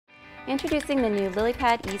Introducing the new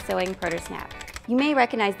LilyPad E-Sewing ProtoSnap. You may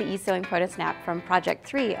recognize the E-Sewing ProtoSnap from Project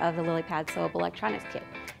 3 of the LilyPad Sewable Electronics Kit.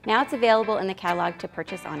 Now it's available in the catalog to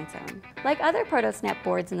purchase on its own. Like other ProtoSnap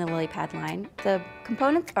boards in the LilyPad line, the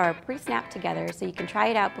components are pre-snapped together so you can try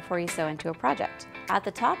it out before you sew into a project. At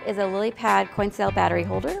the top is a LilyPad coin cell battery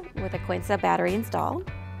holder with a coin cell battery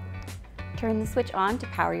installed. Turn the switch on to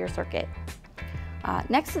power your circuit.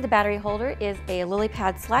 Next to the battery holder is a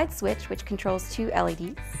LilyPad slide switch which controls 2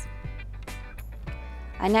 LEDs.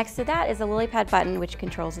 Next to that is a LilyPad button which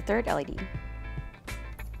controls the 3rd LED.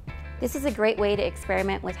 This is a great way to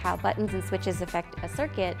experiment with how buttons and switches affect a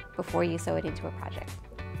circuit before you sew it into a project.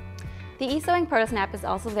 The e-sewing ProtoSnap is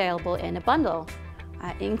also available in a bundle.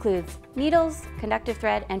 It includes needles, conductive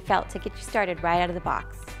thread, and felt to get you started right out of the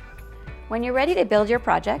box. When you're ready to build your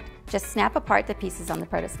project, just snap apart the pieces on the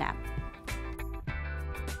ProtoSnap.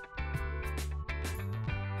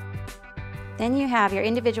 Then you have your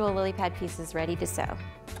individual LilyPad pieces ready to sew.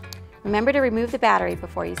 Remember to remove the battery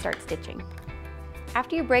before you start stitching.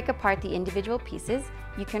 After you break apart the individual pieces,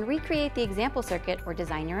 you can recreate the example circuit or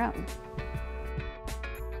design your own.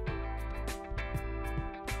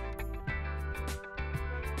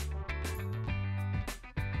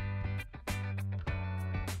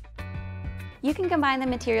 You can combine the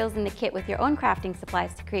materials in the kit with your own crafting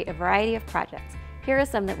supplies to create a variety of projects. Here are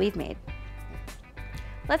some that we've made.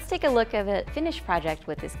 Let's take a look at a finished project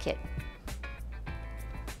with this kit.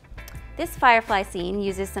 This firefly scene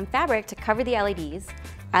uses some fabric to cover the LEDs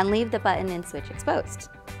and leave the button and switch exposed.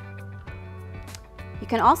 You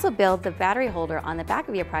can also build the battery holder on the back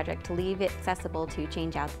of your project to leave it accessible to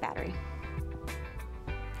change out the battery.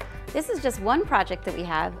 This is just one project that we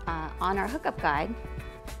have on our hookup guide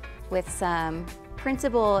with some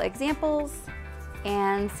printable examples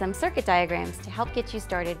and some circuit diagrams to help get you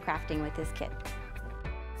started crafting with this kit.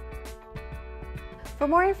 For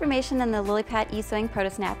more information on the LilyPad E-Sewing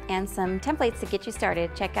ProtoSnap and some templates to get you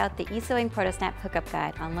started, check out the E-Sewing ProtoSnap Hookup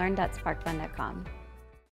Guide on learn.sparkfun.com.